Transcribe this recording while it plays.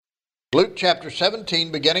Luke chapter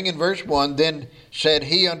 17, beginning in verse 1, then said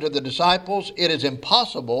he unto the disciples, it is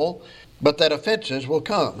impossible, but that offenses will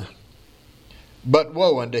come. But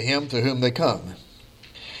woe unto him through whom they come.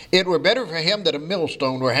 It were better for him that a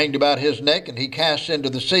millstone were hanged about his neck, and he cast into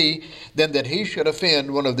the sea, than that he should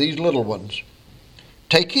offend one of these little ones.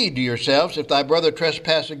 Take heed to yourselves, if thy brother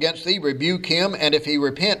trespass against thee, rebuke him, and if he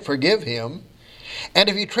repent, forgive him. And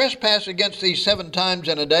if he trespass against thee 7 times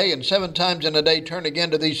in a day, and 7 times in a day turn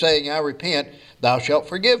again to thee, saying, I repent, thou shalt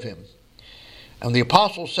forgive him. And the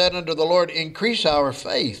apostles said unto the Lord, increase our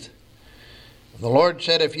faith. And the Lord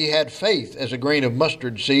said, if ye had faith as a grain of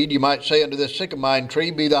mustard seed, you might say unto this sycamore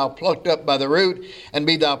tree, be thou plucked up by the root, and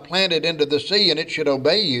be thou planted into the sea, and it should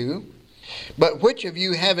obey you. But which of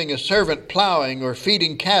you, having a servant plowing or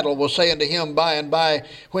feeding cattle, will say unto him by and by,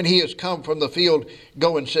 when he is come from the field,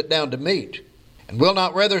 go and sit down to meat? And will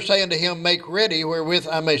not rather say unto him, make ready wherewith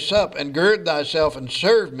I may sup, and gird thyself, and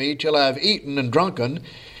serve me till I have eaten and drunken,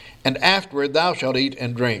 and afterward thou shalt eat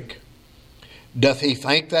and drink? Doth he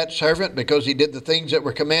thank that servant because he did the things that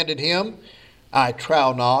were commanded him? I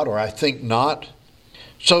trow not, or I think not.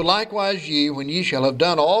 So likewise ye, when ye shall have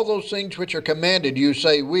done all those things which are commanded you,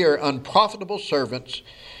 say, we are unprofitable servants.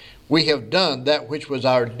 We have done that which was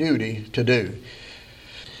our duty to do.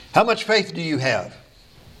 How much faith do you have?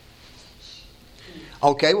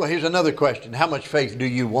 Okay, well, here's another question. How much faith do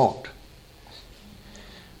you want?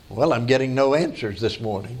 Well, I'm getting no answers this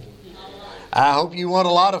morning. I hope you want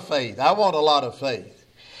a lot of faith. I want a lot of faith.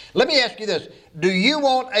 Let me ask you this. Do you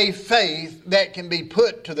want a faith that can be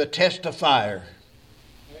put to the test of fire?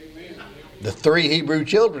 Amen. The 3 Hebrew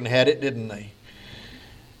children had it, didn't they?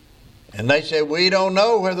 And they said, we don't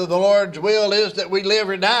know whether the Lord's will is that we live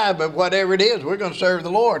or die, but whatever it is, we're going to serve the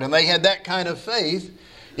Lord. And they had that kind of faith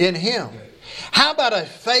in Him. How about a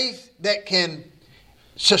faith that can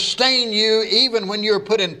sustain you even when you're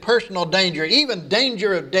put in personal danger, even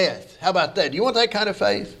danger of death? How about that? Do you want that kind of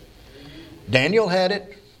faith? Daniel had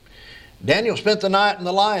it. Daniel spent the night in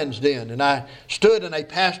the lion's den, and I stood in a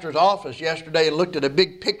pastor's office yesterday and looked at a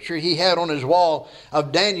big picture he had on his wall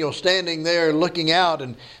of Daniel standing there looking out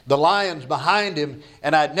and the lions behind him,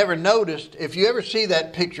 and I'd never noticed, if you ever see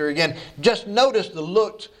that picture again, just notice the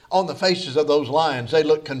looks on the faces of those lions. They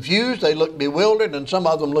look confused, they look bewildered, and some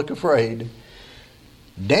of them look afraid.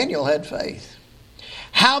 Daniel had faith.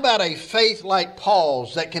 How about a faith like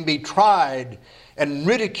Paul's that can be tried and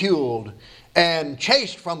ridiculed and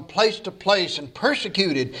chased from place to place and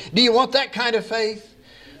persecuted? Do you want that kind of faith?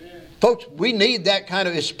 Amen. Folks, we need that kind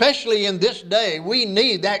of, especially in this day, we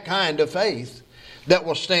need that kind of faith that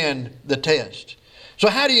will stand the test. So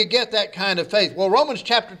how do you get that kind of faith? Well, Romans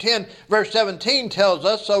chapter 10, verse 17 tells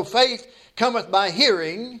us, so faith cometh by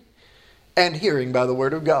hearing, and hearing by the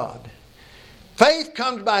word of God. Faith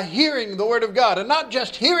comes by hearing the Word of God. And not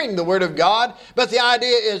just hearing the Word of God, but the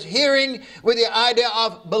idea is hearing with the idea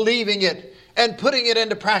of believing it and putting it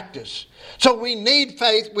into practice. So we need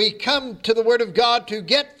faith. We come to the Word of God to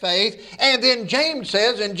get faith. And then James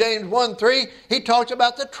says in James 1:3, he talks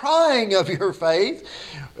about the trying of your faith.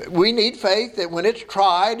 We need faith that when it's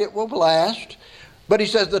tried, it will last. But he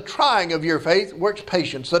says the trying of your faith works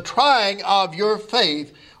patience. The trying of your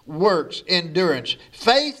faith works endurance.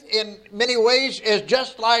 Faith in many ways is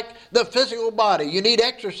just like the physical body. You need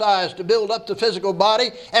exercise to build up the physical body,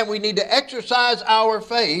 and we need to exercise our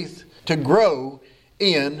faith to grow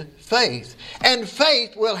in faith. And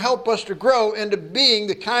faith will help us to grow into being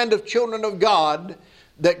the kind of children of God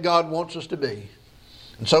that God wants us to be.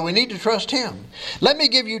 And so we need to trust Him. Let me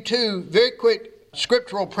give you 2 very quick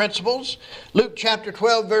scriptural principles. Luke chapter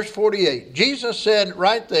 12, verse 48. Jesus said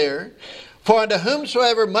right there, for unto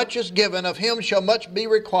whomsoever much is given, of him shall much be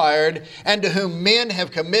required, and to whom men have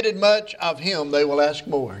committed much, of him they will ask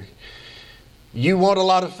more. You want a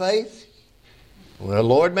lot of faith? Well, the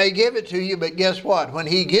Lord may give it to you, but guess what? When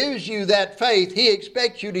He gives you that faith, He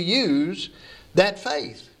expects you to use that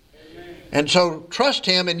faith. Amen. And so trust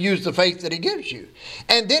Him and use the faith that He gives you.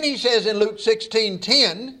 And then He says in Luke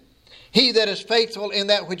 16:10, he that is faithful in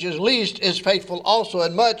that which is least is faithful also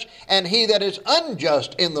in much, and he that is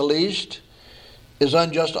unjust in the least is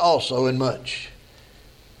unjust also in much.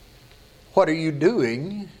 What are you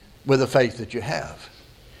doing with the faith that you have?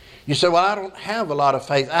 You say, well, I don't have a lot of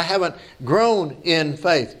faith. I haven't grown in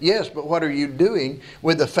faith. Yes, but what are you doing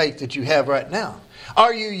with the faith that you have right now?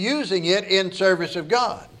 Are you using it in service of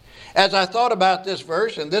God? As I thought about this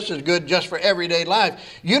verse, and this is good just for everyday life,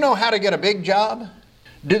 you know how to get a big job?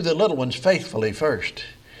 Do the little ones faithfully first.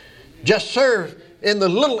 Just serve in the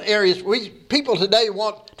little areas. People today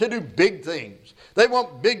want to do big things. They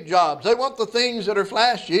want big jobs. They want the things that are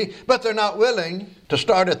flashy, but they're not willing to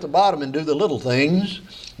start at the bottom and do the little things.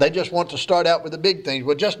 They just want to start out with the big things.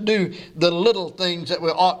 Well, just do the little things that we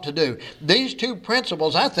ought to do. These two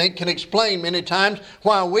principles, I think, can explain many times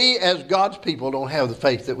why we as God's people don't have the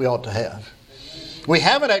faith that we ought to have. We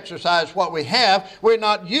haven't exercised what we have. We're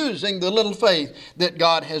not using the little faith that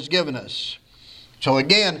God has given us. So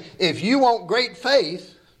again, if you want great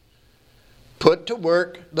faith, put to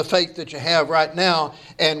work the faith that you have right now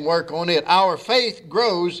and work on it. Our faith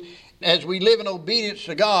grows as we live in obedience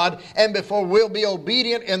to God, and before we'll be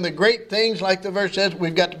obedient in the great things, like the verse says,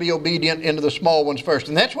 we've got to be obedient into the small ones first.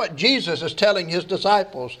 And that's what Jesus is telling his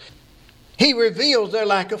disciples. He reveals their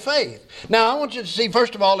lack of faith. Now, I want you to see,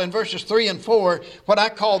 first of all, in verses 3 and 4, what I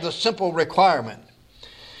call the simple requirement.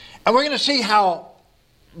 And we're going to see how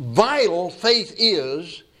vital faith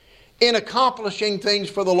is in accomplishing things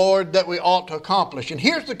for the Lord that we ought to accomplish. And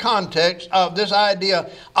here's the context of this idea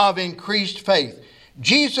of increased faith.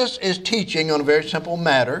 Jesus is teaching on a very simple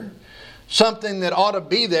matter, something that ought to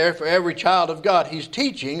be there for every child of God. He's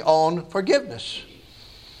teaching on forgiveness.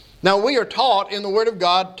 Now, we are taught in the Word of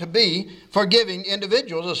God to be forgiving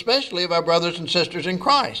individuals, especially of our brothers and sisters in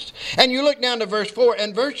Christ. And you look down to verse 4,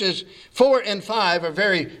 and verses 4 and 5 are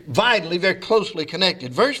very vitally, very closely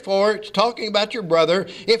connected. Verse 4, it's talking about your brother.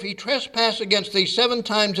 If he trespass against thee 7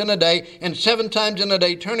 times in a day, and 7 times in a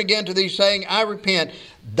day turn again to thee, saying, I repent,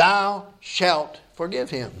 thou shalt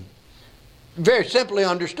forgive him. Very simply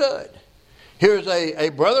understood. Here's a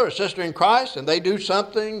brother or sister in Christ, and they do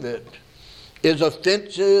something that is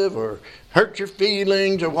offensive or hurt your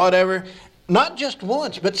feelings or whatever. Not just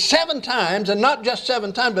once, but 7 times, and not just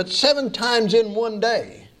 7 times, but 7 times in one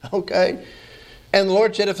day. Okay? And the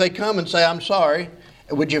Lord said, if they come and say, I'm sorry,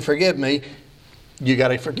 would you forgive me? You got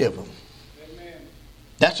to forgive them. Amen.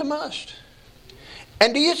 That's a must.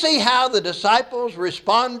 And do you see how the disciples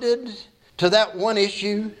responded to that one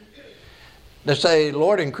issue? They say,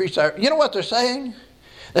 Lord, increase our... You know what they're saying?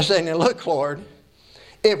 They're saying, look, Lord,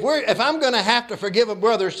 if I'm going to have to forgive a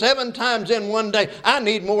brother 7 times in one day, I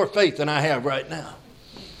need more faith than I have right now.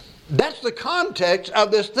 That's the context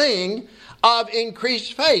of this thing of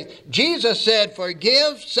increased faith. Jesus said,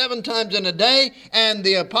 forgive 7 times in a day, and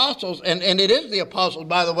the apostles, and it is the apostles,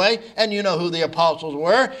 by the way, and you know who the apostles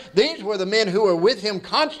were. These were the men who were with him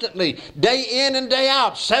constantly, day in and day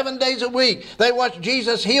out, 7 days a week. They watched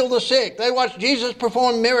Jesus heal the sick. They watched Jesus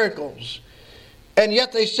perform miracles. And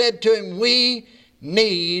yet they said to him, we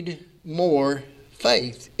need more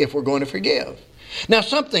faith if we're going to forgive. Now,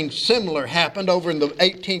 something similar happened over in the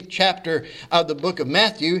 18th chapter of the book of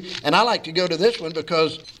Matthew, and I like to go to this one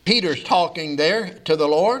because Peter's talking there to the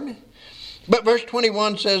Lord. But verse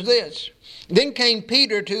 21 says this, Then came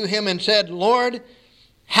Peter to him and said, Lord,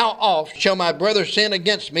 how oft shall my brother sin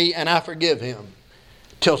against me and I forgive him?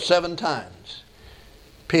 Till 7 times.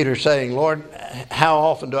 Peter saying, Lord, how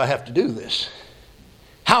often do I have to do this?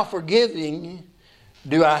 How forgiving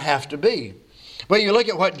do I have to be? Well, you look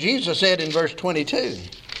at what Jesus said in verse 22.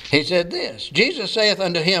 He said this, Jesus saith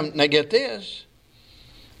unto him, now get this,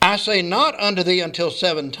 I say not unto thee until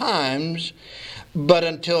 7 times, but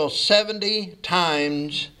until 70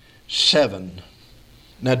 times 7.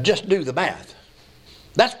 Now just do the math.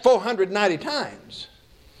 That's 490 times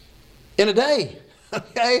in a day.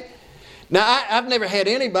 Okay? Now I've never had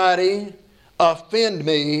anybody offend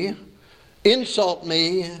me, insult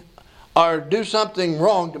me, or do something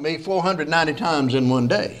wrong to me 490 times in one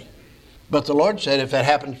day. But the Lord said if that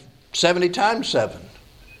happens 70 times 7,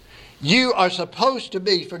 you are supposed to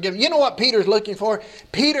be forgiven. You know what Peter's looking for?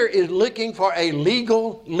 Peter is looking for a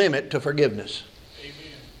legal limit to forgiveness. Amen.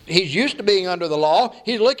 He's used to being under the law.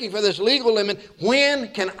 He's looking for this legal limit. When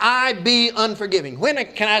can I be unforgiving? When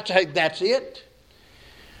can I say that's it?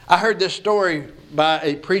 I heard this story by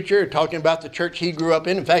a preacher talking about the church he grew up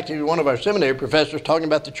in. In fact, he was one of our seminary professors talking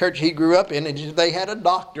about the church he grew up in. And they had a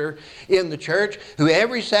doctor in the church who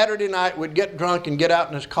every Saturday night would get drunk and get out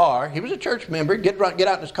in his car. He was a church member. Get out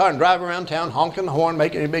in his car and drive around town, honking the horn,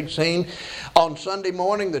 making a big scene. On Sunday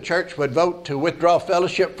morning, the church would vote to withdraw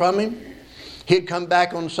fellowship from him. He'd come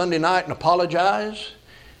back on Sunday night and apologize,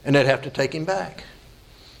 and they'd have to take him back.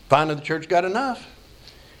 Finally, the church got enough.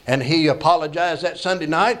 And he apologized that Sunday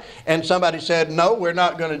night, and somebody said, no, we're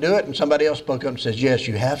not going to do it. And somebody else spoke up and says, yes,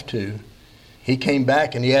 you have to. He came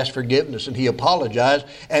back and he asked forgiveness and he apologized.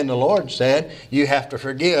 And the Lord said, you have to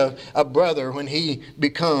forgive a brother when he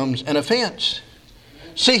becomes an offense.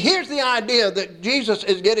 See, here's the idea that Jesus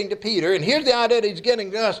is getting to Peter, and here's the idea that he's getting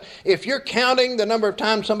to us. If you're counting the number of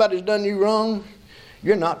times somebody's done you wrong,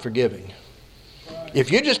 you're not forgiving.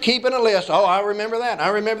 If you're just keeping a list, oh, I remember that, I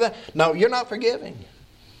remember that. No, you're not forgiving.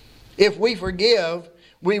 If we forgive,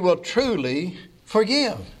 we will truly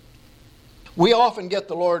forgive. We often get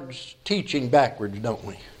the Lord's teaching backwards, don't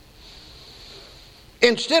we?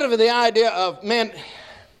 Instead of the idea of, man,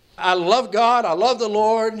 I love God, I love the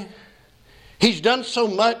Lord, He's done so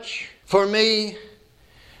much for me,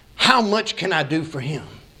 how much can I do for Him?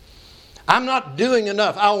 I'm not doing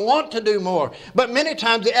enough. I want to do more. But many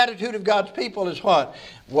times the attitude of God's people is what?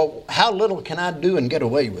 Well, how little can I do and get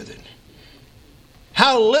away with it?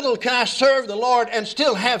 How little can I serve the Lord and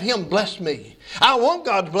still have Him bless me? I want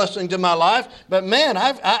God's blessings in my life, but man,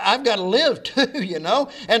 I've got to live too, you know.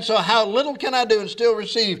 And so how little can I do and still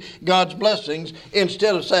receive God's blessings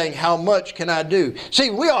instead of saying how much can I do? See,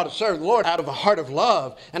 we ought to serve the Lord out of a heart of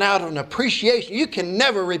love and out of an appreciation. You can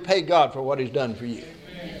never repay God for what He's done for you.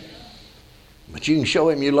 But you can show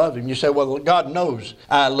Him you love Him. You say, well, God knows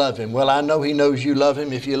I love Him. Well, I know He knows you love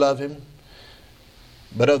Him if you love Him.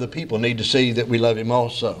 But other people need to see that we love Him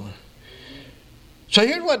also. So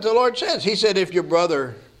here's what the Lord says. He said, if your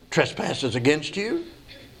brother trespasses against you,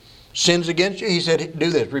 sins against you, He said, do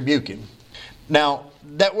this, rebuke him. Now,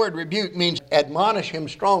 that word rebuke means admonish him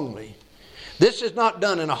strongly. This is not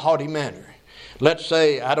done in a haughty manner. Let's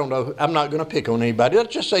say, I don't know, I'm not going to pick on anybody.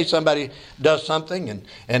 Let's just say somebody does something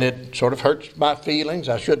and it sort of hurts my feelings.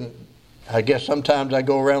 I guess sometimes I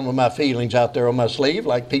go around with my feelings out there on my sleeve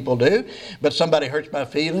like people do. But somebody hurts my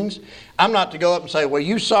feelings. I'm not to go up and say, well,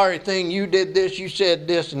 you sorry thing, you did this, you said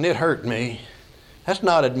this, and it hurt me. That's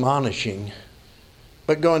not admonishing.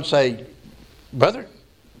 But go and say, brother,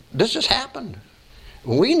 this has happened.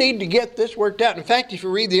 We need to get this worked out. In fact, if you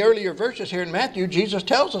read the earlier verses here in Matthew, Jesus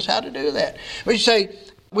tells us how to do that. We say,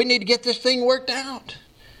 we need to get this thing worked out.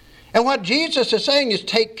 And what Jesus is saying is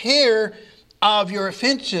take care of your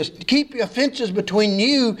offenses. Keep your offenses between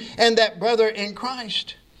you and that brother in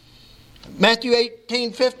Christ. Matthew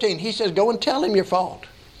 18:15, He says, go and tell him your fault.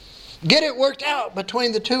 Get it worked out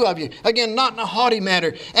between the two of you. Again, not in a haughty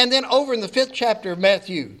manner. And then over in the 5th chapter of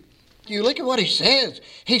Matthew, you look at what He says.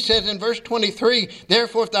 He says in verse 23,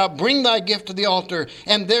 therefore if thou bring thy gift to the altar,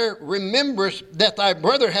 and there rememberest that thy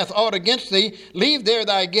brother hath aught against thee, leave there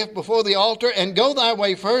thy gift before the altar, and go thy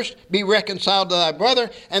way first, be reconciled to thy brother,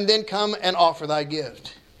 and then come and offer thy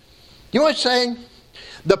gift. You know what it's saying?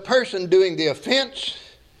 The person doing the offense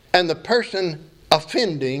and the person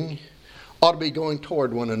offending ought to be going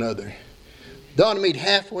toward one another. They ought to meet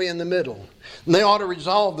halfway in the middle. And they ought to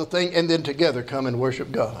resolve the thing and then together come and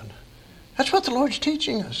worship God. That's what the Lord's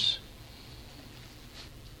teaching us.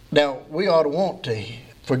 Now, we ought to want to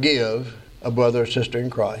forgive a brother or sister in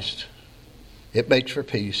Christ. It makes for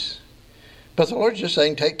peace. But the Lord's just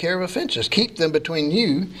saying, take care of offenses. Keep them between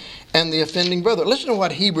you and the offending brother. Listen to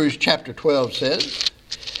what Hebrews chapter 12 says.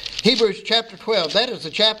 Hebrews chapter 12, that is the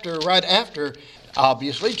chapter right after,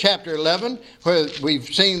 obviously, chapter 11, where we've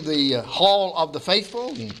seen the hall of the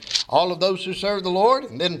faithful and all of those who serve the Lord.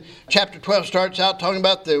 And then chapter 12 starts out talking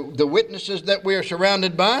about the witnesses that we are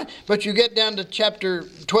surrounded by. But you get down to chapter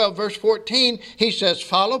 12, verse 14, he says,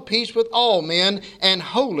 follow peace with all men and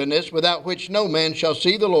holiness, without which no man shall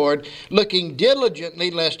see the Lord, looking diligently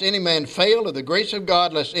lest any man fail of the grace of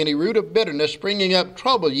God, lest any root of bitterness springing up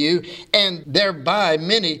trouble you, and thereby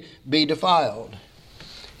many be defiled.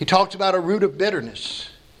 He talks about a root of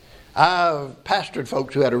bitterness. I've pastored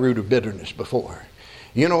folks who had a root of bitterness before.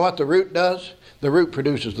 You know what the root does? The root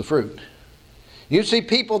produces the fruit. You see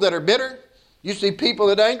people that are bitter, you see people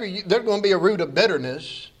that are angry, there's going to be a root of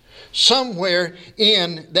bitterness somewhere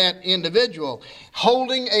in that individual.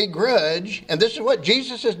 Holding a grudge, and this is what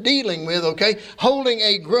Jesus is dealing with, okay? Holding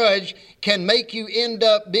a grudge can make you end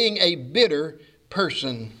up being a bitter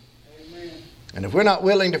person. And if we're not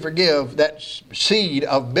willing to forgive, that seed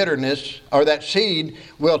of bitterness, or that seed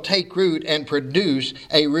will take root and produce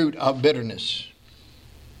a root of bitterness.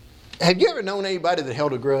 Have you ever known anybody that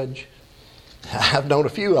held a grudge? I've known a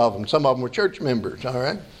few of them. Some of them were church members, all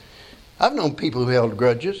right? I've known people who held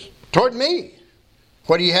grudges toward me.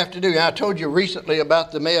 What do you have to do? I told you recently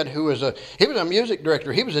about the man who was a music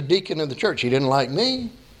director. He was a deacon in the church. He didn't like me.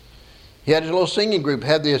 He had his little singing group,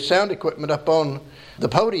 had the sound equipment up on the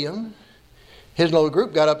podium. His little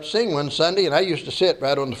group got up to sing one Sunday, and I used to sit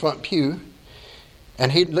right on the front pew.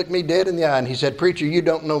 And he looked me dead in the eye, and he said, preacher, you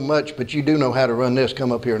don't know much, but you do know how to run this.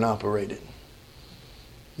 Come up here and operate it.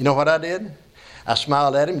 You know what I did? I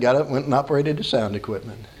smiled at him, got up, went and operated the sound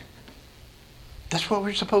equipment. That's what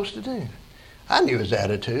we're supposed to do. I knew his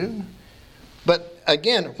attitude. But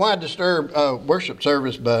again, why disturb worship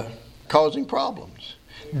service by causing problems?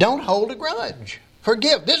 Don't hold a grudge.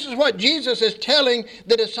 Forgive. This is what Jesus is telling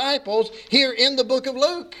the disciples here in the book of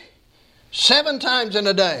Luke. 7 times in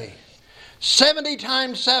a day. 70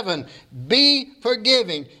 times 7, be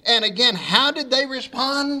forgiving. And again, how did they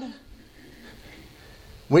respond?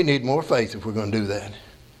 We need more faith if we're going to do that.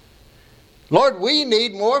 Lord, we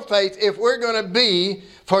need more faith if we're going to be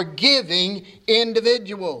forgiving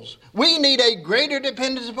individuals. We need a greater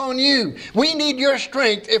dependence upon you. We need your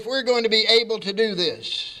strength if we're going to be able to do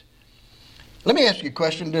this. Let me ask you a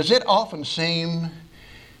question. Does it often seem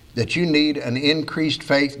that you need an increased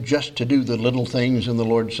faith just to do the little things in the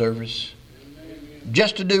Lord's service?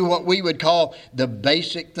 Just to do what we would call the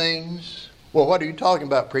basic things? Well, what are you talking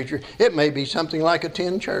about, preacher? It may be something like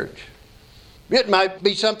attend church. It might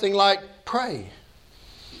be something like pray.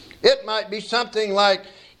 It might be something like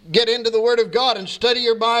get into the Word of God and study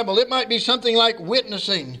your Bible. It might be something like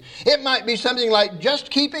witnessing. It might be something like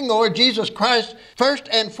just keeping the Lord Jesus Christ first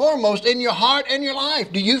and foremost in your heart and your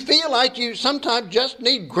life. Do you feel like you sometimes just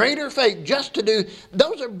need greater faith just to do?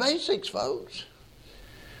 Those are basics, folks.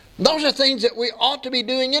 Those are things that we ought to be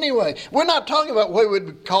doing anyway. We're not talking about what we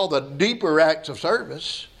would call the deeper acts of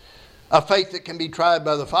service, a faith that can be tried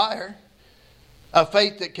by the fire, a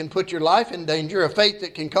faith that can put your life in danger, a faith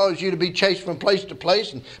that can cause you to be chased from place to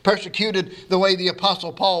place and persecuted the way the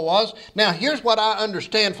Apostle Paul was. Now, here's what I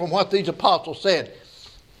understand from what these apostles said.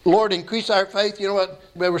 Lord, increase our faith. You know what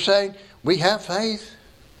they were saying? We have faith.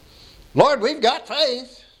 Lord, we've got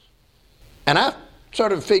faith. And I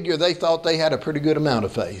sort of figure they thought they had a pretty good amount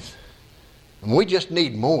of faith. And we just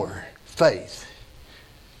need more faith.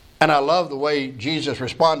 And I love the way Jesus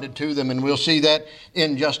responded to them, and we'll see that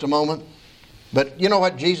in just a moment. But you know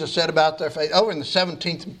what Jesus said about their faith? Over in the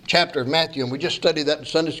 17th chapter of Matthew, and we just studied that in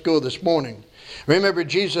Sunday school this morning. Remember,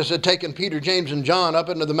 Jesus had taken Peter, James, and John up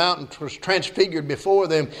into the mountain, was transfigured before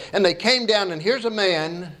them. And they came down, and here's a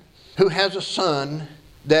man who has a son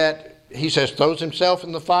that he says throws himself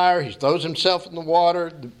in the fire. He throws himself in the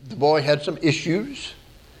water. The boy had some issues.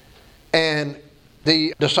 And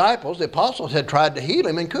the disciples, the apostles, had tried to heal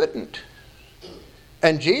him and couldn't.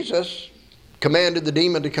 And Jesus commanded the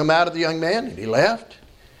demon to come out of the young man, and he left.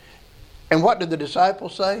 And what did the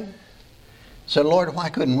disciples say? Said, Lord, why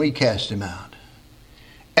couldn't we cast him out?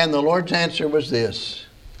 And the Lord's answer was this: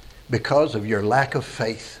 because of your lack of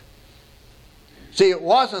faith. See, it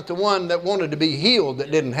wasn't the one that wanted to be healed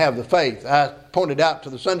that didn't have the faith. I pointed out to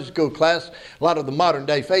the Sunday school class, a lot of the modern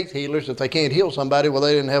day faith healers, if they can't heal somebody, well,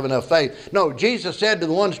 they didn't have enough faith. No, Jesus said to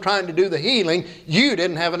the ones trying to do the healing, you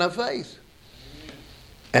didn't have enough faith.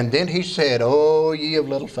 And then he said, oh, ye of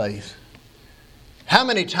little faith. How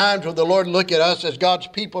many times will the Lord look at us as God's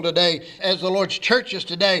people today, as the Lord's churches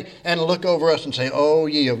today, and look over us and say, oh,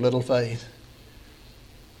 ye of little faith.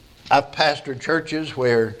 I've pastored churches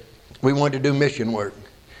where we wanted to do mission work.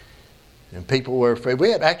 And people were afraid. We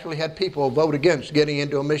had actually had people vote against getting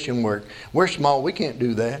into a mission work. We're small. We can't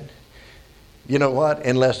do that. You know what?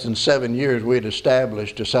 In less than 7 years, we had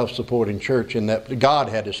established a self-supporting church in that. God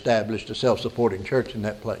had established a self-supporting church in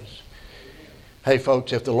that place. Hey,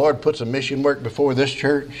 folks, if the Lord puts a mission work before this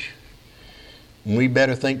church, we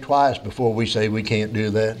better think twice before we say we can't do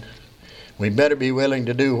that. We better be willing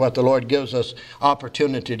to do what the Lord gives us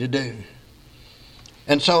opportunity to do.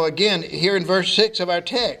 And so again, here in verse 6 of our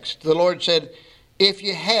text, the Lord said, if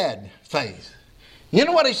you had faith. You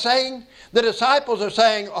know what he's saying? The disciples are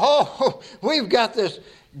saying, oh, we've got this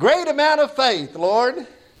great amount of faith, Lord,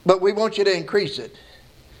 but we want you to increase it.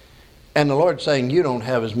 And the Lord's saying, you don't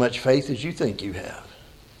have as much faith as you think you have.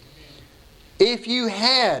 If you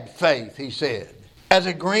had faith, he said, as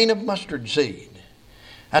a grain of mustard seed.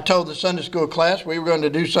 I told the Sunday school class we were going to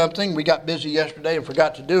do something. We got busy yesterday and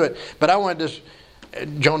forgot to do it. But I wanted this.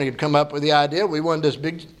 Joni had come up with the idea. We wanted this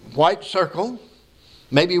big white circle,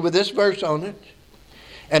 maybe with this verse on it.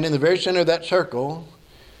 And in the very center of that circle,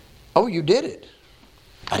 oh, you did it.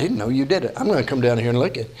 I didn't know you did it. I'm going to come down here and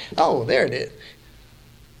look at it. Oh, there it is.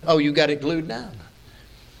 Oh, you got it glued down.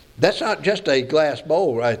 That's not just a glass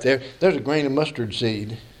bowl right there. There's a grain of mustard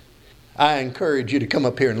seed. I encourage you to come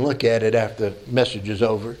up here and look at it after the message is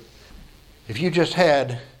over. If you just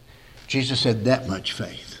had, Jesus said, that much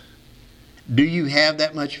faith. Do you have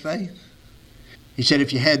that much faith? He said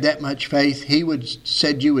if you had that much faith,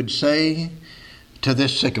 said you would say to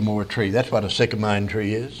this sycamore tree. That's what a sycamine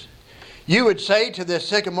tree is. You would say to this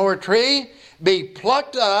sycamore tree, be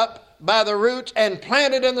plucked up by the roots and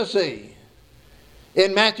planted in the sea.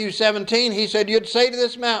 In Matthew 17, he said you'd say to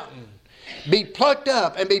this mountain, be plucked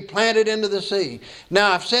up and be planted into the sea.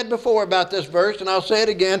 Now, I've said before about this verse, and I'll say it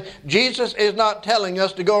again. Jesus is not telling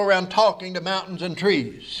us to go around talking to mountains and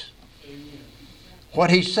trees. What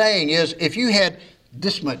he's saying is, if you had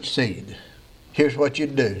this much seed, here's what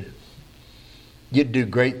you'd do. You'd do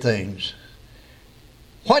great things.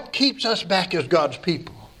 What keeps us back as God's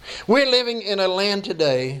people? We're living in a land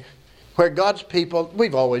today where God's people,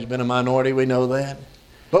 we've always been a minority, we know that.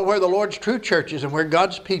 But where the Lord's true church is and where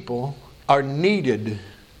God's people are needed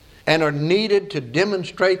and are needed to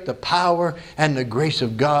demonstrate the power and the grace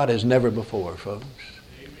of God as never before, folks.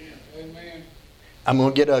 Amen. I'm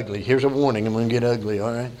going to get ugly. Here's a warning. I'm going to get ugly,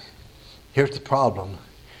 all right? Here's the problem.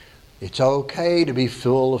 It's okay to be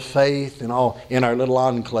full of faith and all in our little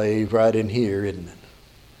enclave right in here, isn't it?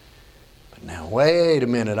 But now, wait a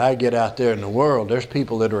minute. I get out there in the world. There's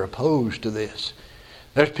people that are opposed to this.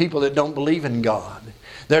 There's people that don't believe in God.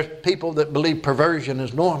 There's people that believe perversion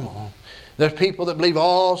is normal. There's people that believe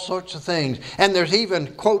all sorts of things. And there's even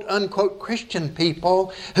quote unquote Christian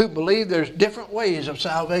people who believe there's different ways of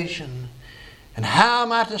salvation. And how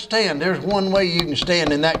am I to stand? There's one way you can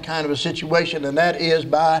stand in that kind of a situation, and that is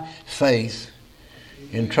by faith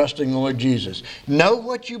in trusting the Lord Jesus. Know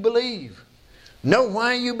what you believe. Know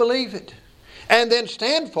why you believe it. And then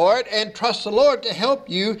stand for it and trust the Lord to help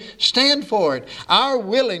you stand for it. Our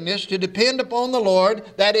willingness to depend upon the Lord,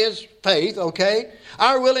 that is faith, okay?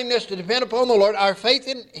 Our willingness to depend upon the Lord, our faith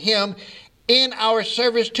in Him, in our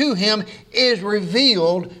service to Him, is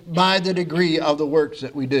revealed by the degree of the works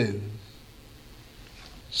that we do.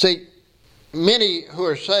 See, many who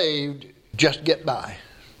are saved just get by.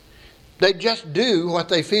 They just do what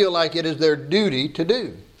they feel like it is their duty to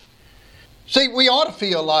do. See, we ought to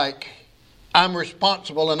feel like I'm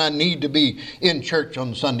responsible and I need to be in church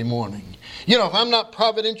on Sunday morning. You know, if I'm not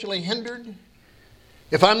providentially hindered,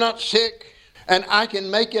 if I'm not sick and I can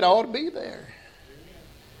make it, I ought to be there.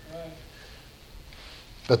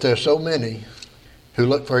 But there's so many who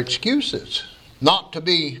look for excuses not to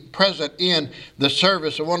be present in the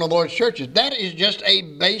service of one of the Lord's churches. That is just a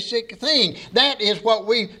basic thing. That is what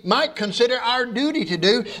we might consider our duty to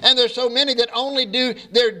do. And there's so many that only do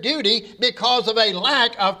their duty because of a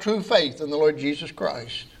lack of true faith in the Lord Jesus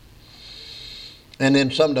Christ. And then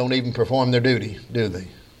some don't even perform their duty, do they?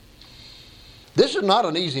 This is not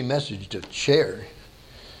an easy message to share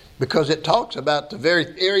because it talks about the very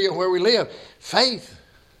area where we live. Faith.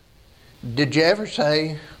 Did you ever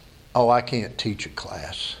say, oh, I can't teach a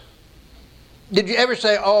class? Did you ever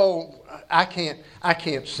say, oh, I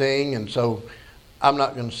can't sing, and so I'm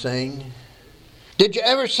not going to sing? Did you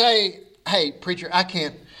ever say, hey, preacher, I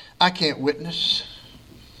can't witness?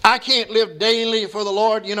 I can't live daily for the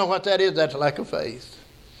Lord? You know what that is? That's a lack of faith.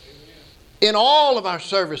 In all of our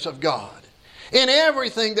service of God, in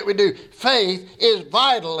everything that we do, faith is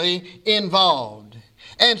vitally involved.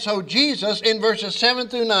 And so Jesus, in verses 7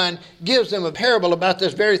 through 9, gives them a parable about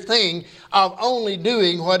this very thing of only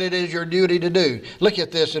doing what it is your duty to do. Look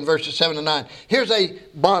at this in verses 7 and 9. Here's a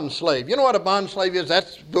bond slave. You know what a bond slave is?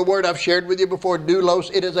 That's the word I've shared with you before,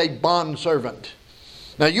 doulos. It is a bond servant.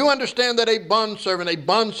 Now you understand that a bond servant, a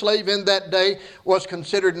bond slave in that day, was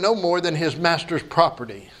considered no more than his master's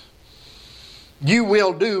property. You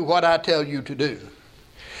will do what I tell you to do.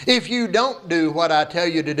 If you don't do what I tell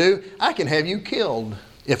you to do, I can have you killed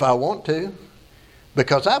if I want to,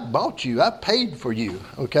 because I bought you, I paid for you,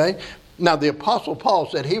 okay? Now the Apostle Paul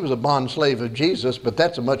said he was a bond slave of Jesus, but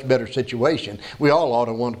that's a much better situation. We all ought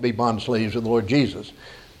to want to be bond slaves of the Lord Jesus.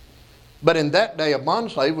 But in that day, a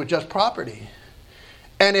bond slave was just property.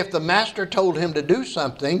 And if the master told him to do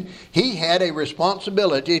something, he had a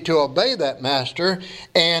responsibility to obey that master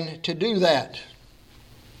and to do that.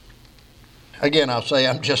 Again, I'll say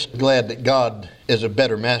I'm just glad that God is a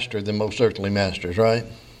better master than most earthly masters, right?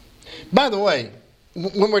 By the way,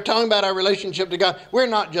 when we're talking about our relationship to God, we're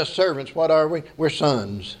not just servants. What are we? We're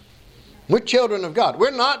sons. We're children of God.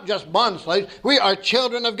 We're not just bond slaves. We are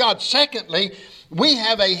children of God. Secondly, we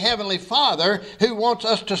have a heavenly Father who wants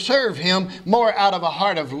us to serve Him more out of a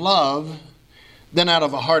heart of love than out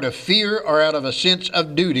of a heart of fear or out of a sense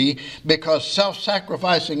of duty, because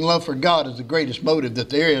self-sacrificing love for God is the greatest motive that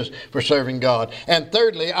there is for serving God. And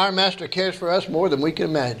thirdly, our Master cares for us more than we can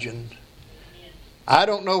imagine. I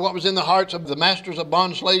don't know what was in the hearts of the masters of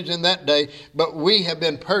bond slaves in that day, but we have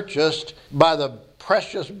been purchased by the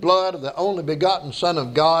precious blood of the only begotten Son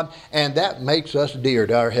of God, and that makes us dear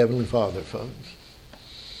to our Heavenly Father, folks.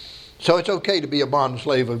 So it's okay to be a bond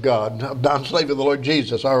slave of God, a bond slave of the Lord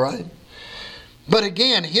Jesus, all right? But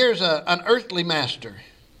again, here's an earthly master.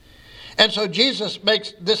 And so Jesus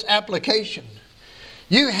makes this application.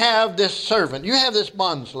 You have this servant, you have this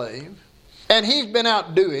bond slave, and he's been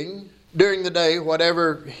out doing during the day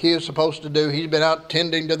whatever he is supposed to do. He's been out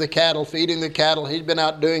tending to the cattle, feeding the cattle. He's been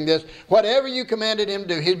out doing this. Whatever you commanded him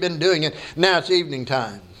to do, he's been doing it. Now it's evening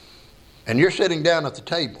time. And you're sitting down at the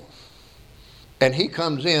table. And he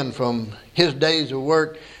comes in from his days of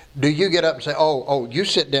work. Do you get up and say, oh, you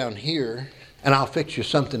sit down here and I'll fix you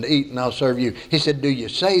something to eat and I'll serve you. He said, do you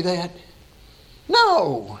say that?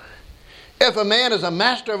 No. If a man is a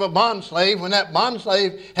master of a bondslave, when that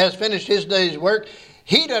bondslave has finished his day's work,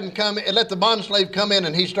 he doesn't come and let the bondslave come in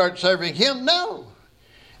and he starts serving him. No.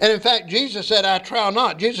 And in fact, Jesus said, I trow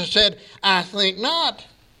not. Jesus said, I think not.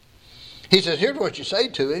 He says, here's what you say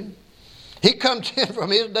to him. He comes in from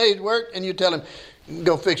his day's work and you tell him,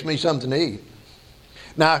 go fix me something to eat.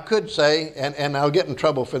 Now I could say, and I'll get in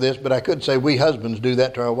trouble for this, but I could say we husbands do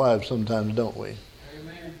that to our wives sometimes, don't we?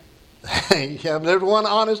 Amen. Yeah, there's one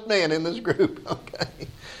honest man in this group, okay?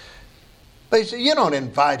 But he said, you don't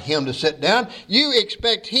invite him to sit down. You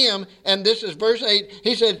expect him, and this is verse 8,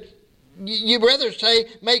 he said, you rather say,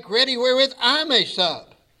 make ready wherewith I may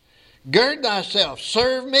sup. Gird thyself,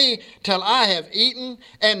 serve me till I have eaten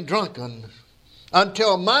and drunken,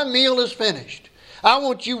 until my meal is finished. I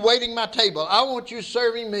want you waiting my table. I want you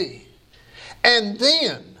serving me. And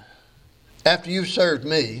then, after you've served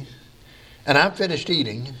me, and I'm finished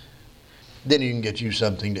eating, then you can get you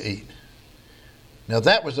something to eat. Now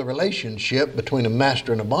that was the relationship between a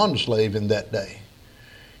master and a bondslave in that day.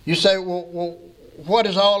 You say, well, what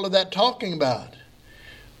is all of that talking about?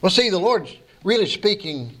 Well, see, the Lord's really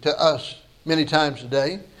speaking to us many times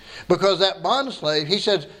today, because that bondslave, he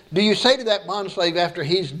says, do you say to that bondslave after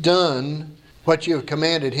he's done what you have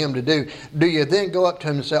commanded him to do you then go up to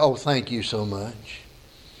him and say, oh, thank you so much.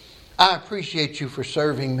 I appreciate you for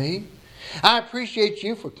serving me. I appreciate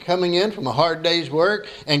you for coming in from a hard day's work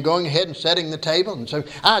and going ahead and setting the table and saying,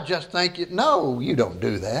 I just thank you. No, you don't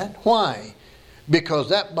do that. Why? Because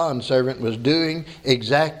that bondservant was doing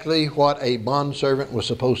exactly what a bondservant was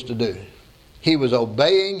supposed to do. He was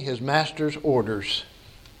obeying his master's orders,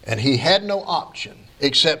 and he had no option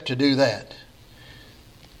except to do that.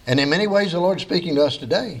 And in many ways, the Lord's speaking to us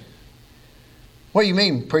today. What do you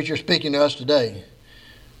mean, preacher, speaking to us today?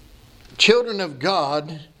 Children of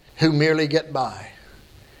God who merely get by.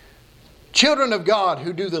 Children of God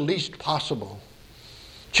who do the least possible.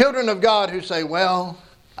 Children of God who say, well,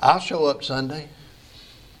 I'll show up Sunday.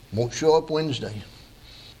 Won't show up Wednesday.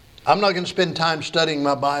 I'm not going to spend time studying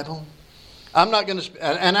my Bible. I'm not going to,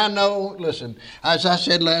 and I know, listen, as I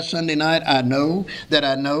said last Sunday night, I know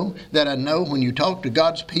when you talk to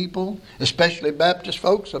God's people, especially Baptist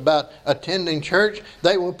folks, about attending church,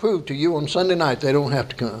 they will prove to you on Sunday night they don't have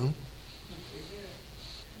to come.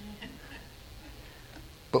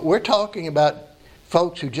 But we're talking about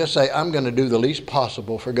folks who just say, I'm going to do the least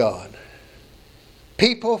possible for God.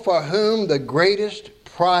 People for whom the greatest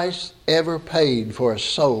price ever paid for a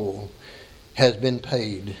soul has been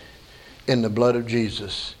paid in the blood of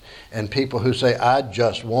Jesus. And people who say, I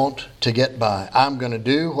just want to get by. I'm going to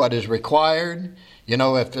do what is required. You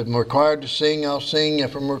know, if I'm required to sing, I'll sing.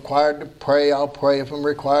 If I'm required to pray, I'll pray. If I'm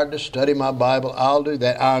required to study my Bible, I'll do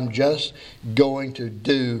that. I'm just going to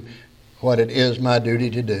do what it is my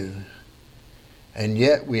duty to do. And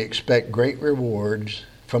yet we expect great rewards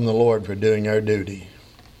from the Lord for doing our duty.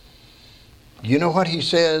 You know what he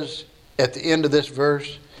says at the end of this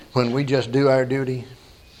verse when we just do our duty?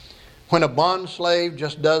 When a bondslave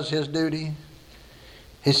just does his duty?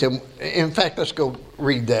 He said, in fact, let's go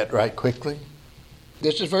read that right quickly.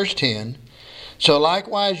 This is verse 10. So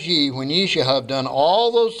likewise ye, when ye shall have done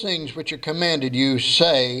all those things which are commanded you,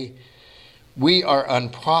 say, we are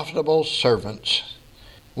unprofitable servants.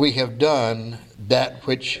 We have done that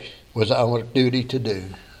which was our duty to do.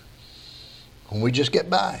 When we just get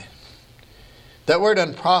by. That word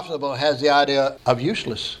unprofitable has the idea of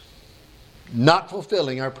useless. Not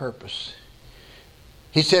fulfilling our purpose.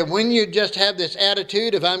 He said, when you just have this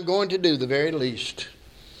attitude of I'm going to do the very least.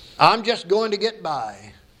 I'm just going to get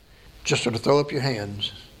by. Just sort of throw up your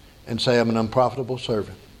hands and say I'm an unprofitable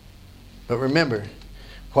servant. But remember,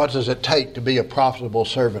 what does it take to be a profitable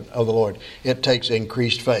servant of the Lord? It takes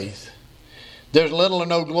increased faith. There's little or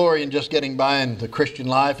no glory in just getting by in the Christian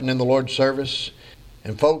life and in the Lord's service.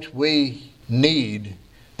 And folks, we need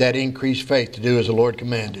that increased faith to do as the Lord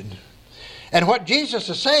commanded. And what Jesus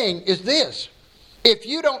is saying is this. If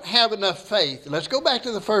you don't have enough faith, let's go back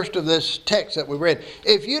to the first of this text that we read.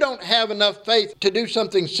 If you don't have enough faith to do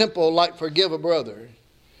something simple like forgive a brother,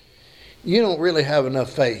 you don't really have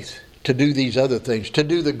enough faith to do these other things, to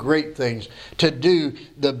do the great things, to do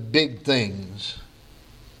the big things.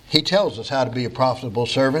 He tells us how to be a profitable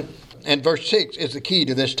servant. And verse 6 is the key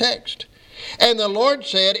to this text. And the Lord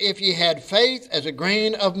said, if ye had faith as a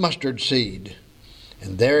grain of mustard seed.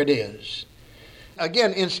 And there it is.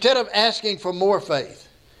 Again, instead of asking for more faith,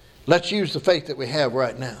 let's use the faith that we have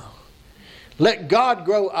right now. Let God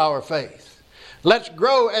grow our faith. Let's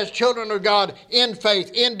grow as children of God in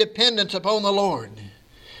faith, in dependence upon the Lord.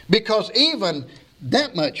 Because even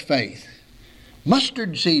that much faith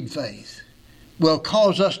Mustard seed faith will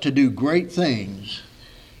cause us to do great things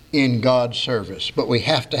in God's service. But we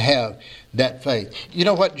have to have that faith. You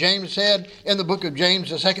know what James said in the book of James,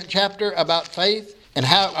 the 2nd chapter, about faith and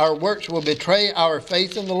how our works will betray our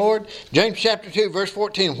faith in the Lord? James chapter 2, verse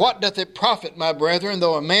 14. What doth it profit, my brethren,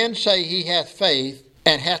 though a man say he hath faith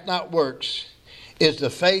and hath not works? Is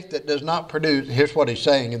the faith that does not produce, here's what he's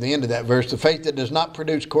saying in the end of that verse, the faith that does not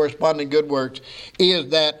produce corresponding good works, is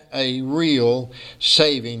that a real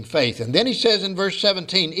saving faith? And then he says in verse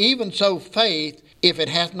 17, even so faith, if it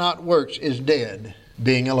hath not works, is dead,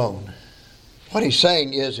 being alone. What he's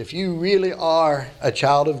saying is, if you really are a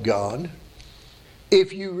child of God,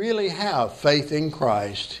 if you really have faith in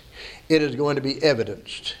Christ, it is going to be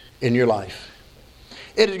evidenced in your life.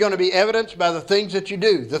 It is going to be evidenced by the things that you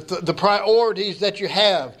do, the priorities that you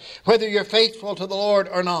have, whether you're faithful to the Lord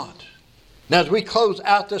or not. Now, as we close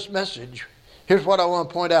out this message, here's what I want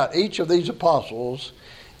to point out. Each of these apostles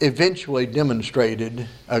eventually demonstrated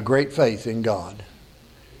a great faith in God,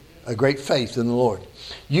 a great faith in the Lord.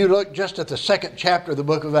 You look just at the 2nd chapter of the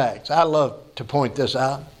book of Acts. I love to point this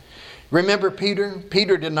out. Remember Peter?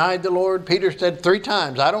 Peter denied the Lord. Peter said 3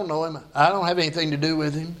 times, I don't know him. I don't have anything to do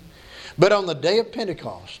with him. But on the day of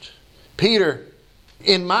Pentecost, Peter,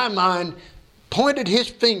 in my mind, pointed his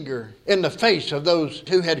finger in the face of those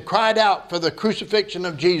who had cried out for the crucifixion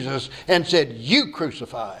of Jesus and said, you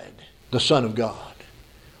crucified the Son of God.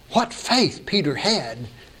 What faith Peter had.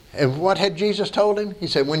 And what had Jesus told him? He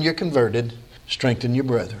said, when you're converted, strengthen your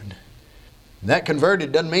brethren. And that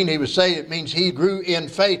converted doesn't mean he was saved. It means he grew in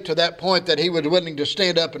faith to that point that he was willing to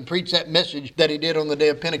stand up and preach that message that he did on the day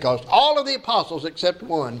of Pentecost. All of the apostles except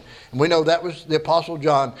one, and we know that was the apostle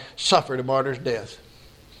John, suffered a martyr's death.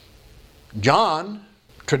 John,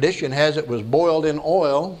 tradition has it, was boiled in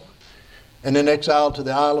oil and then exiled to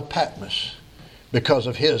the Isle of Patmos because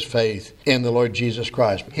of his faith in the Lord Jesus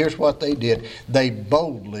Christ. Here's what they did. They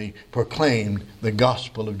boldly proclaimed the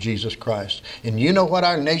gospel of Jesus Christ. And you know what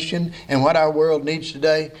our nation and what our world needs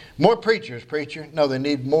today? More preachers, preacher. No, they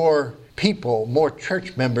need more people, more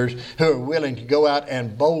church members who are willing to go out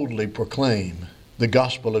and boldly proclaim the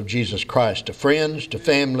gospel of Jesus Christ to friends, to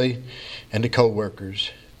family, and to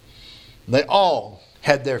co-workers. They all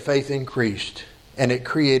had their faith increased, and it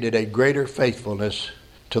created a greater faithfulness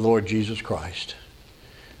to the Lord Jesus Christ.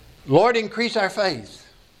 Lord, increase our faith.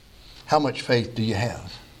 How much faith do you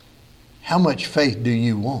have? How much faith do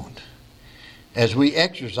you want? As we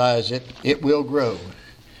exercise it, it will grow.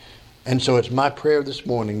 And so it's my prayer this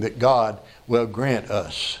morning that God will grant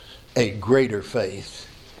us a greater faith.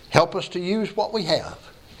 Help us to use what we have.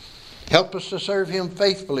 Help us to serve Him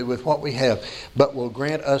faithfully with what we have, but will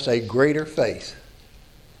grant us a greater faith.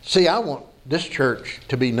 See, I want this church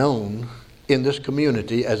to be known in this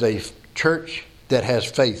community as a church that has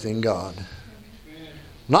faith in God.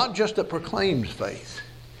 Not just that proclaims faith,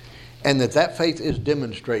 and that faith is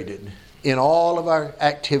demonstrated in all of our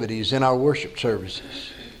activities, in our worship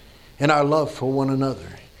services, in our love for one another,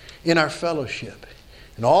 in our fellowship,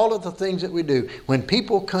 and all of the things that we do. When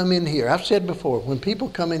people come in here, I've said before, when people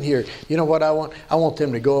come in here, you know what I want? I want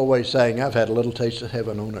them to go away saying, I've had a little taste of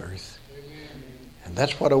heaven on earth. And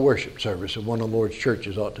that's what a worship service of one of the Lord's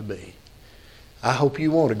churches ought to be. I hope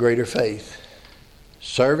you want a greater faith.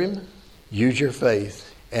 Serve Him, use your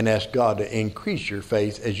faith, and ask God to increase your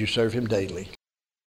faith as you serve Him daily.